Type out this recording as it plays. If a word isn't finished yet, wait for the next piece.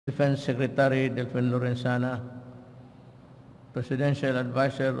Defense Secretary Delfin Lorenzana, Presidential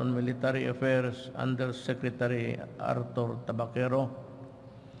Advisor on Military Affairs Undersecretary Arthur Tabaquero,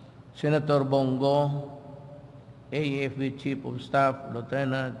 Senator Bongo, AFP Chief of Staff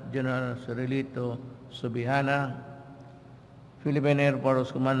Lieutenant General Cirilito Sobejana, Philippine Air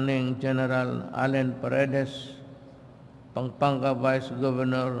Force Commanding General Allen Paredes, Pampanga Vice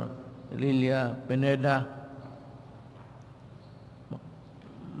Governor Lilia, Pineda,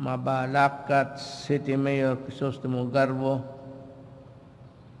 Mabalacat City Mayor Crisostomo, Garbo,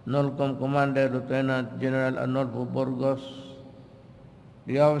 NOLCOM Commander Lieutenant General Arnulfo, Burgos,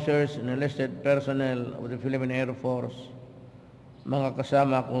 the officers and enlisted personnel of the Philippine Air Force, mga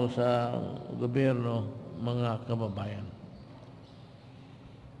kasama ko sa gobyerno, mga kababayan.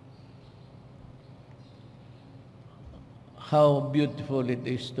 How beautiful it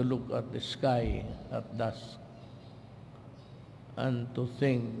is to look at the sky at dusk and to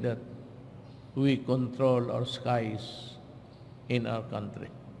think that we control our skies in our country.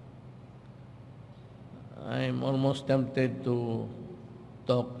 I'm almost tempted to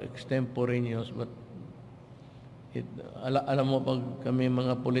talk extemporaneous, but alam mo, pag kami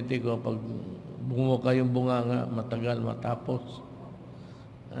mga politiko, pag bumuka yung bunganga, matagal matapos.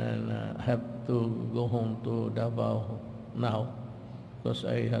 And I have to go home to Davao now because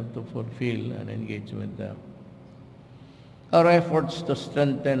I have to fulfill an engagement there. Our efforts to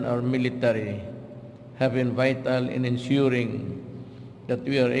strengthen our military have been vital in ensuring that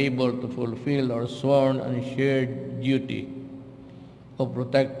we are able to fulfill our sworn and shared duty of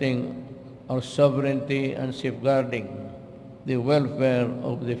protecting our sovereignty and safeguarding the welfare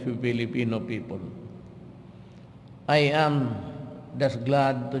of the Filipino people. I am thus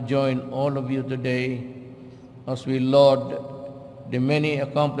glad to join all of you today as we laud the many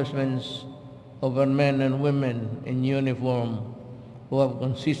accomplishments of our men and women in uniform who have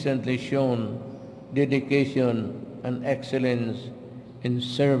consistently shown dedication and excellence in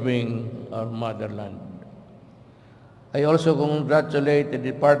serving our motherland. I also congratulate the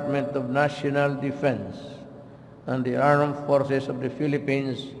Department of National Defense and the Armed Forces of the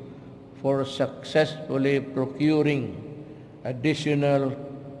Philippines for successfully procuring additional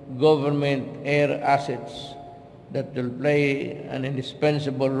government air assets that will play an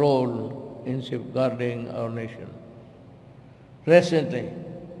indispensable role in safeguarding our nation. Recently,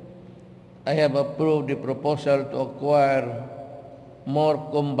 I have approved the proposal to acquire more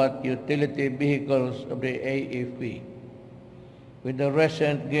combat utility vehicles of the AFP. With the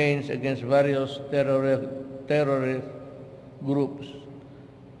recent gains against various terrorist groups,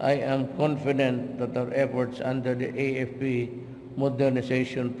 I am confident that our efforts under the AFP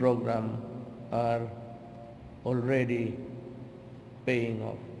modernization program are already paying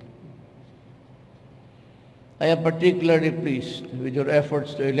off. I am particularly pleased with your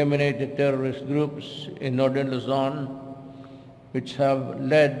efforts to eliminate the terrorist groups in northern Luzon, which have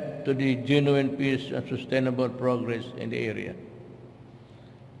led to the genuine peace and sustainable progress in the area,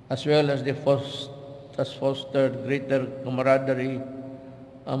 as well as has fostered greater camaraderie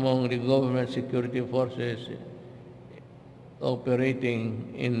among the government security forces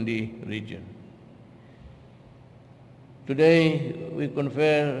operating in the region. Today, we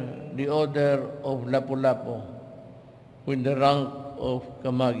confer the Order of Lapu-Lapu with the rank of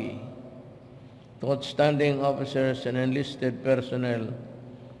Kamagi to outstanding officers and enlisted personnel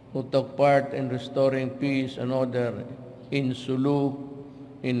who took part in restoring peace and order in Sulu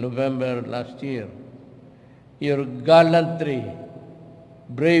in November last year. Your gallantry,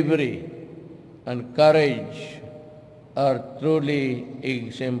 bravery, and courage are truly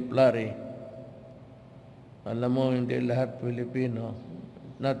exemplary. Alam mo, hindi lahat Filipino,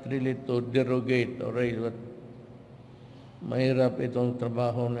 not really to derogate or raise, but mahirap itong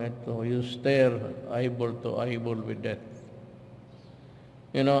trabaho na ito. You stare eyeball to eyeball with death.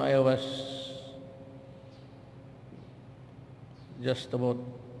 You know, I was just about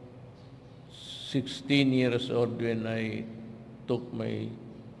 16 years old when I took my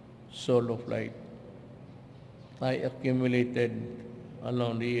solo flight. I accumulated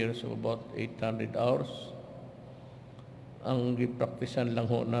along the years of about 800 hours. Ang gipraktisan lang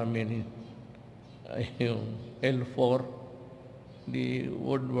ho namin ay yung L4, the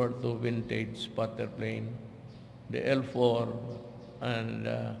World War II vintage spotter plane, the L4, and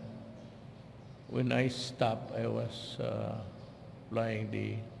when I stopped, I was flying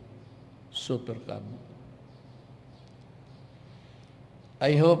the Super Cub.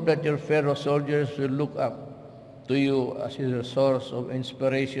 I hope that your fellow soldiers will look up to you as a source of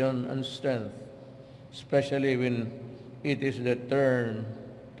inspiration and strength, especially when it is the turn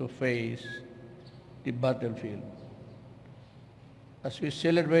to face the battlefield. As we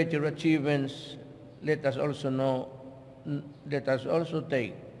celebrate your achievements, let us also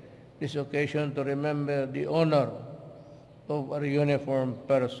take this occasion to remember the honor of our uniformed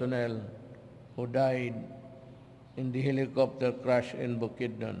personnel who died in the helicopter crash in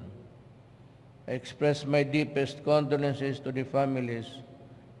Bukidnon. I express my deepest condolences to the families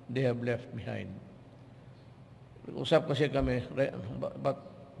they have left behind. Usap kasi kami, but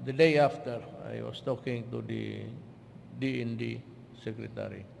the day after, I was talking to the DND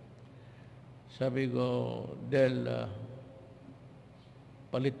secretary. Sabi ko, Del,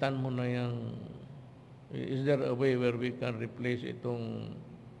 palitan mo na yung, is there a way where we can replace itong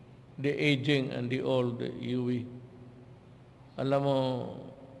the aging and the old UE? Alam mo,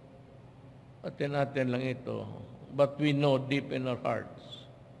 atin-atin lang ito, but we know deep in our hearts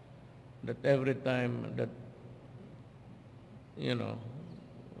that every time that,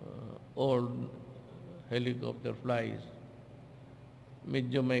 old helicopter flies,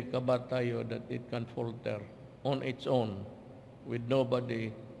 medyo may kaba tayo that it can falter on its own with nobody's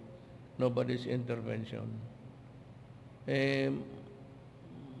intervention.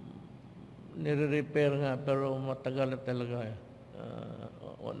 Nire-repair nga pero matagal na talaga.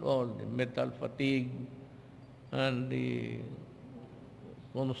 On all, the metal fatigue and the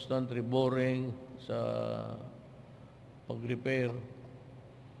constant reboring sa pag-repair,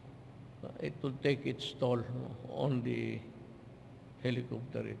 it will take its toll on the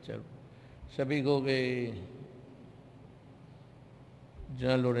helicopter itself. Sabi ko kay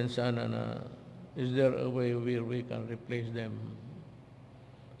General Lorenzana na, is there a way where we can replace them?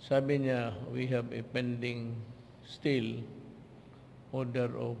 Sabi niya, we have a pending still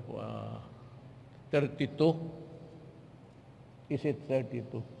order of 32. Is it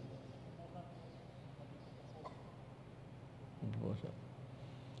 32?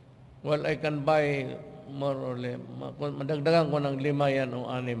 Well, I can buy more or less. Madagdagan ko ng 5 yan o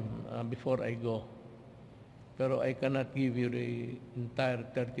 6 before I go. Pero I cannot give you the entire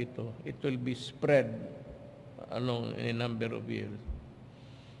 32. It will be spread along a number of years.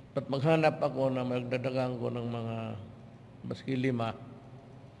 But maghanap ako na magdadagan ko ng mga baski 5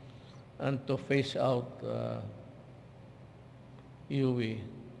 and to phase out UE.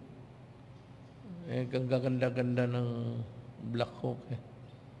 Gaganda-ganda ng Black Hawk.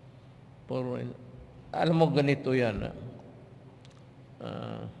 Alam mo, ganito yan.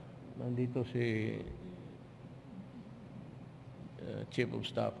 Nandito si Chief of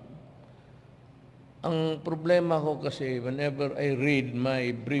Staff. Ang problema ko kasi, whenever I read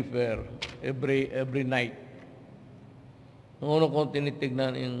my briefer every night, ang una kong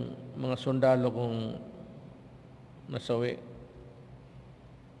tinitignan yung mga sundalo kong nasawi.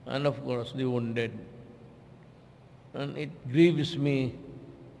 And of course, the wounded. And it grieves me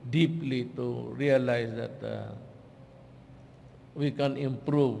deeply to realize that we can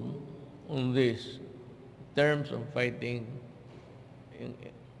improve on this in terms of fighting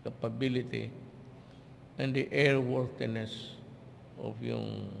capability and the airworthiness of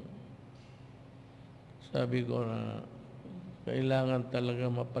yung, sabi ko na kailangan talaga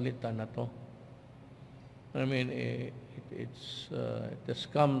mapalitan na to. I mean, it has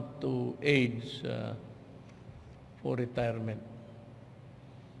come to age for retirement.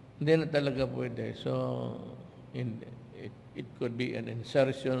 Hindi na talaga pwede. So, it could be an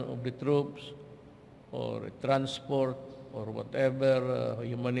insertion of the troops or a transport or whatever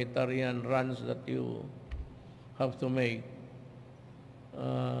humanitarian runs that you have to make.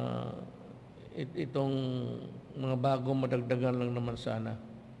 Itong mga bagong madagdagan lang naman sana.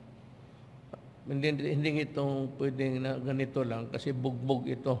 Hindi itong pwedeng na ganito lang kasi bugbog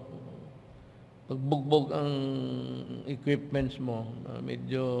ito. Pag bugbog ang equipments mo,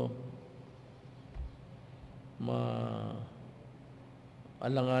 medyo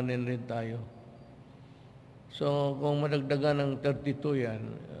alanganin rin tayo. So, kung madagdagan ng 32 yan,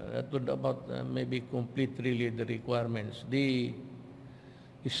 that would about maybe complete really the requirements. The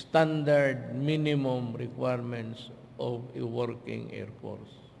standard minimum requirements of a working Air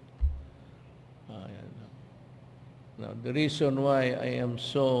Force. Now, the reason why I am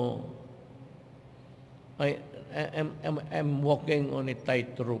so... I'm walking on a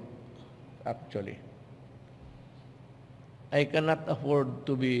tightrope, actually. I cannot afford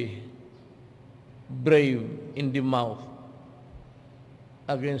to be brave in the mouth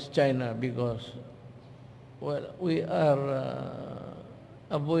against China because, well, we are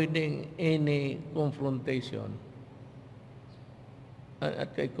avoiding any confrontation. A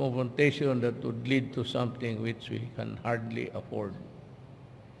confrontation that would lead to something which we can hardly afford.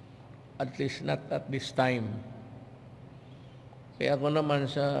 At least not at this time. Kaya ako naman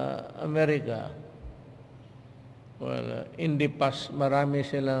sa Amerika, Well, in the past, marami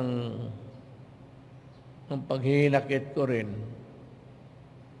silang, ang paghihinakit ko rin,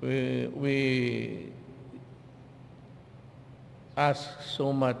 we ask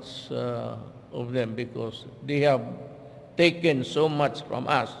so much of them because they have taken so much from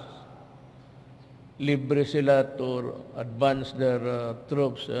us. Libre sila to advance their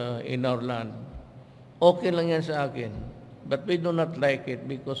troops in our land. Okay lang yan sa akin. But we do not like it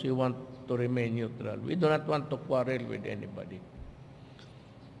because we want to remain neutral. We do not want to quarrel with anybody.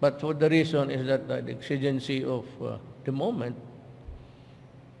 But for the reason is that the exigency of the moment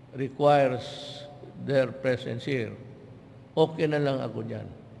requires their presence here. Okay na lang ako dyan.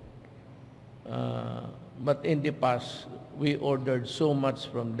 But in the past, we ordered so much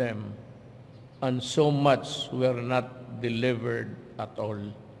from them and so much were not delivered at all.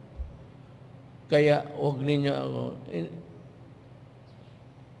 Kaya huwag ninyo ako,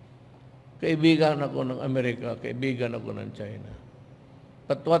 kaibigan ako ng Amerika, kaibigan ako ng China.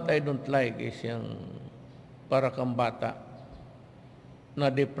 But what I don't like is yung para kang bata na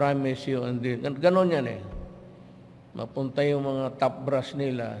they promise you and ganon yan eh. Mapunta yung mga top brass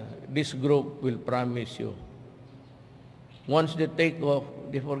nila, this group will promise you. Once they take off,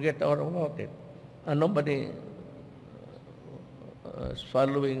 they forget all about it. And nobody is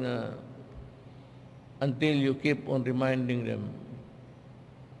following until you keep on reminding them.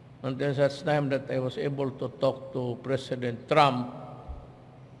 Until such time that I was able to talk to President Trump,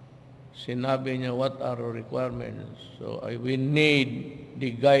 sinabi niya what are our requirements. So we need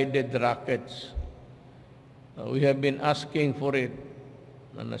the guided rockets. We have been asking for it.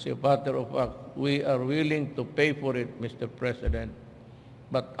 And as a matter of fact, we are willing to pay for it, Mr. President.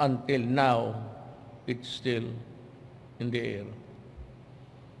 But until now, it's still in the air.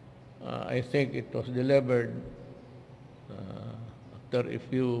 I think it was delivered after a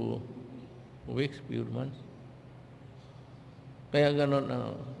few weeks, few months. Kaya ganon,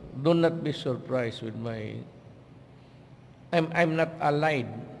 do not be surprised with my... I'm not allied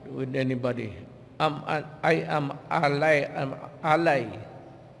with anybody. I am ally. I'm ally.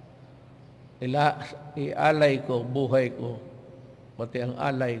 I-alay ko, buhay ko, pati ang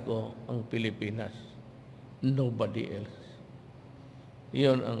alay ko, ang Pilipinas. Nobody else.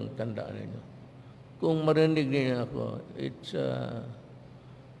 Iyon ang tandaan ninyo. Kung marinig niyo ako, it's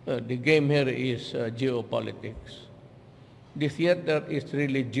the game here is geopolitics. The theater is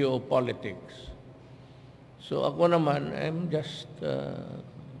really geopolitics. So ako naman, I'm just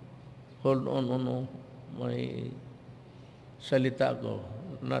hold on my salita ko,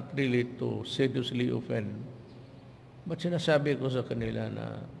 not really to seriously offend. But sinasabi ko sa kanila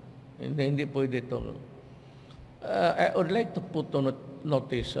na hindi pwede ito. I would like to put on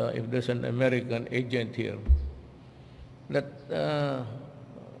notice if there's an American agent here that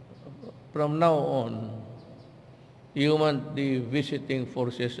from now on, you want the visiting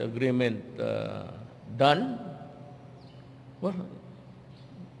forces agreement done? Well,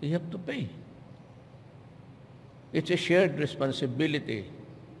 you have to pay. It's a shared responsibility.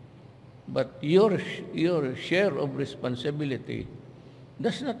 But your share of responsibility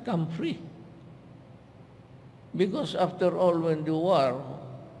does not come free. Because after all, when the war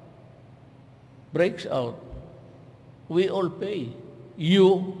breaks out, we all pay.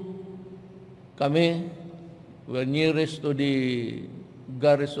 You, kami, were nearest to the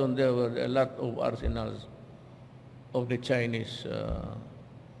garrison. There were a lot of arsenals of the Chinese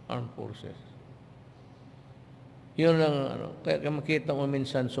armed forces. Yun lang, kaya makita mo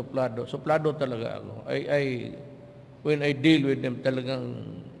minsan suplado. Suplado talaga ako. When I deal with them, talagang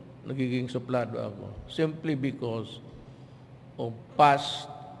nagiging suplado ako. Simply because of past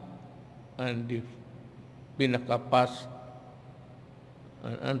and the pinaka-past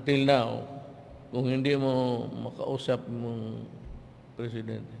until now, kung hindi mo makausap mong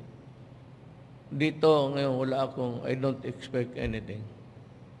presidente. Dito ngayon wala akong, I don't expect anything.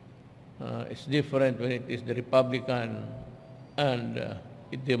 It's different when it is the Republican and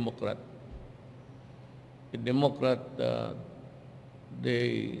a Democrat. A Democrat,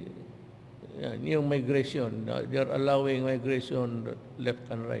 yung migration, they are allowing migration left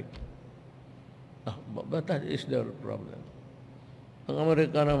and right. But that is their problem. Ang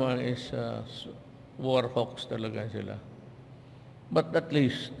Amerika naman is war hawks talaga sila. But at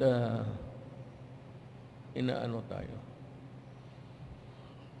least, inaano tayo.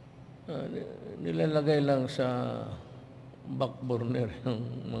 Nilalagay lang sa back burner yung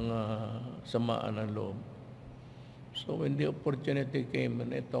mga samaan ng loob. So when the opportunity came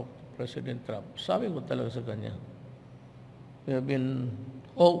and I talked to President Trump, sabi ko talaga sa kanya, we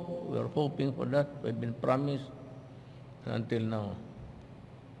are hoping for that, we've been promised, and until now,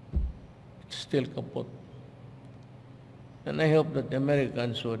 it's still kaput. And I hope that the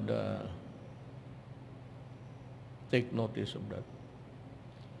Americans would take notice of that.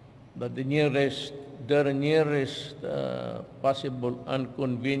 But their nearest possible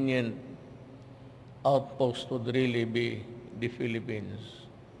inconvenient outpost would really be the Philippines,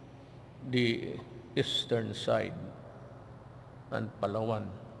 the eastern side, and Palawan.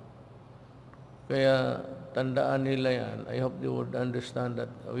 Kaya tandaan nila yan. I hope they would understand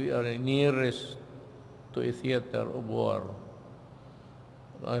that we are nearest to a theater of war.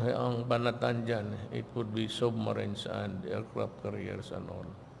 Ang banatan dyan, it would be submarines and aircraft carriers and all.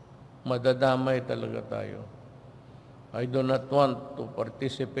 Madadamay talaga tayo. I do not want to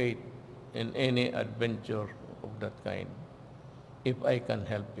participate in any adventure of that kind if I can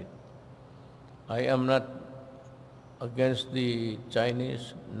help it. I am not against the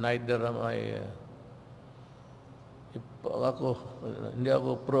Chinese, neither am I hindi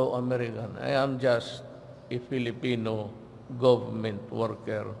ako pro-American. I am just a Filipino government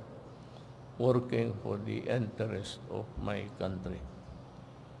worker working for the interest of my country.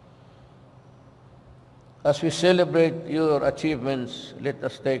 As we celebrate your achievements, let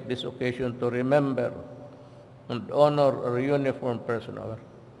us take this occasion to remember and honor our uniformed personnel.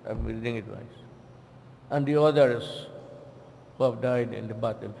 I'm reading it right. And the others who have died in the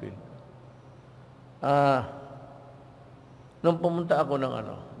battlefield. Nung pumunta ako ng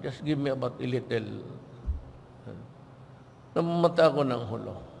just give me about a little. Nung pumunta ako ng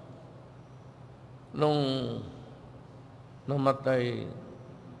Hulo, nung namatay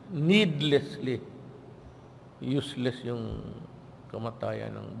needlessly, useless yung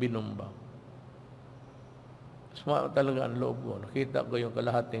kamatayan ng binumba. Suma talaga ang loob ko. Nakita ko yung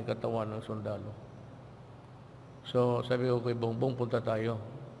kalahating katawan ng sundalo. So sabi ko kay Bong, punta tayo.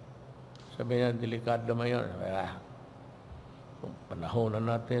 Sabi niya, delikado naman yun. Panahon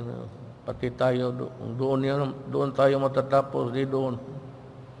na natin, pati tayo doon tayo matatapos, di doon.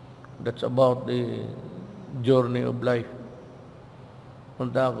 That's about the journey of life.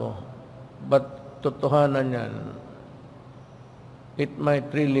 Punta ako. But totohanan yan, it might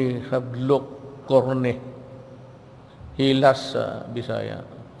really have looked corny. Hilas sa Bisaya.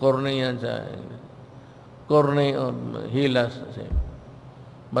 Corny yan sa corny of hilas.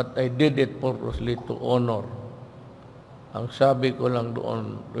 But I did it purposely to honor. Ang sabi ko lang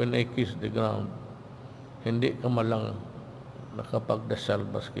doon, when I kiss the ground, hindi ka malang nakapagdasal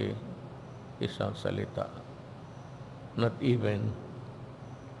baski isang salita. Not even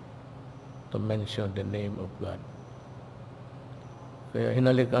to mention the name of God. Kaya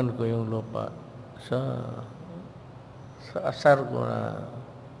hinalikan ko yung lupa sa asar ko na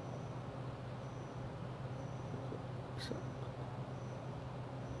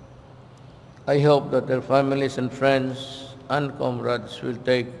I hope that their families and friends and comrades will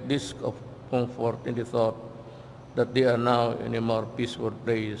take this of comfort in the thought that they are now in a more peaceful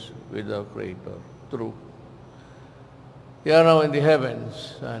place with our Creator. True. They are now in the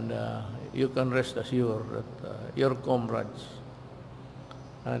heavens, and you can rest assured that your comrades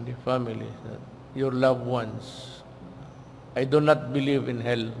and the families, your loved ones, I do not believe in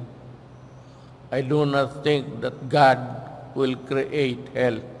hell. I do not think that God will create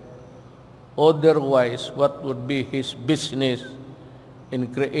hell. Otherwise, what would be his business in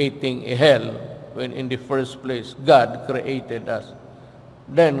creating a hell when in the first place God created us?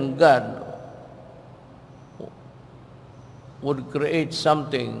 Then God would create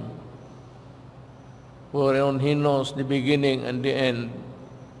something wherein he knows the beginning and the end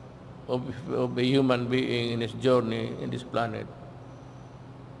of a human being in his journey in this planet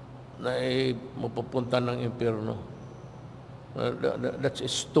na mapupunta ng impyerno. That's a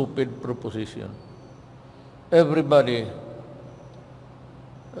stupid proposition. Everybody,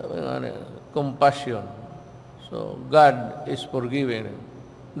 compassion. So God is forgiving.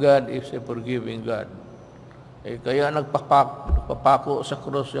 God is a forgiving God. Kaya nagpapako sa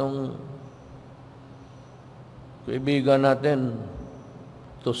krus yung kaibigan natin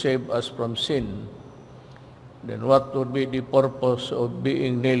to save us from sin. Then what would be the purpose of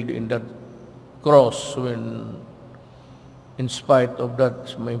being nailed in that cross when in spite of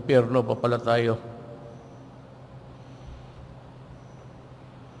that, may impyerno pa pala tayo?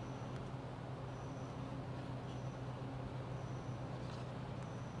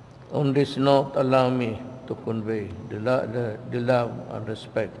 On this note, allow me to convey the love and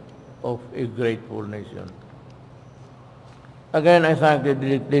respect of a grateful nation. Again, I thank the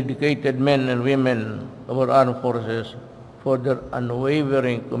dedicated men and women of our armed forces for their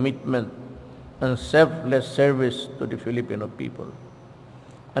unwavering commitment and selfless service to the Filipino people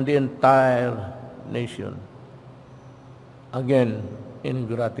and the entire nation. Again, in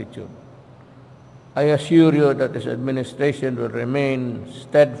gratitude. I assure you that this administration will remain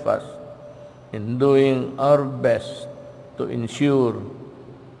steadfast in doing our best to ensure,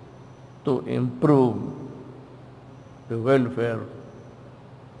 to improve the welfare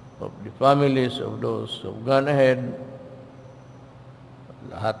of the families of those who've gone ahead.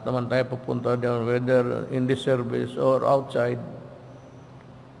 Lahat naman tayo pupunta down, whether in the service or outside,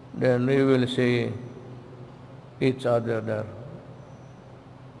 then we will see each other there.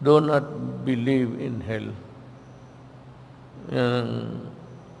 Do not believe in hell.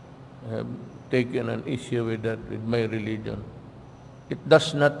 I have taken an issue with that, with my religion. It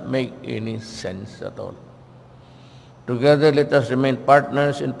does not make any sense at all. Together, let us remain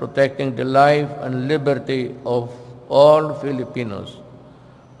partners in protecting the life and liberty of all Filipinos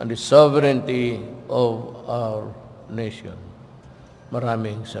and the sovereignty of our nation.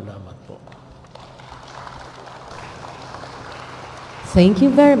 Maraming salamat po. Thank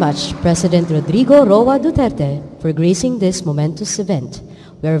you very much, President Rodrigo Roa Duterte, for gracing this momentous event.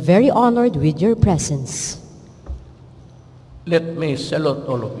 We are very honored with your presence. Let me salute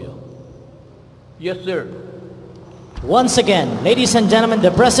all of you. Yes, sir. Once again, ladies and gentlemen, the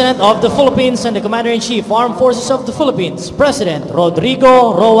President of the Philippines and the Commander-in-Chief, Armed Forces of the Philippines, President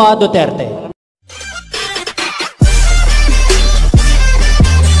Rodrigo Roa Duterte.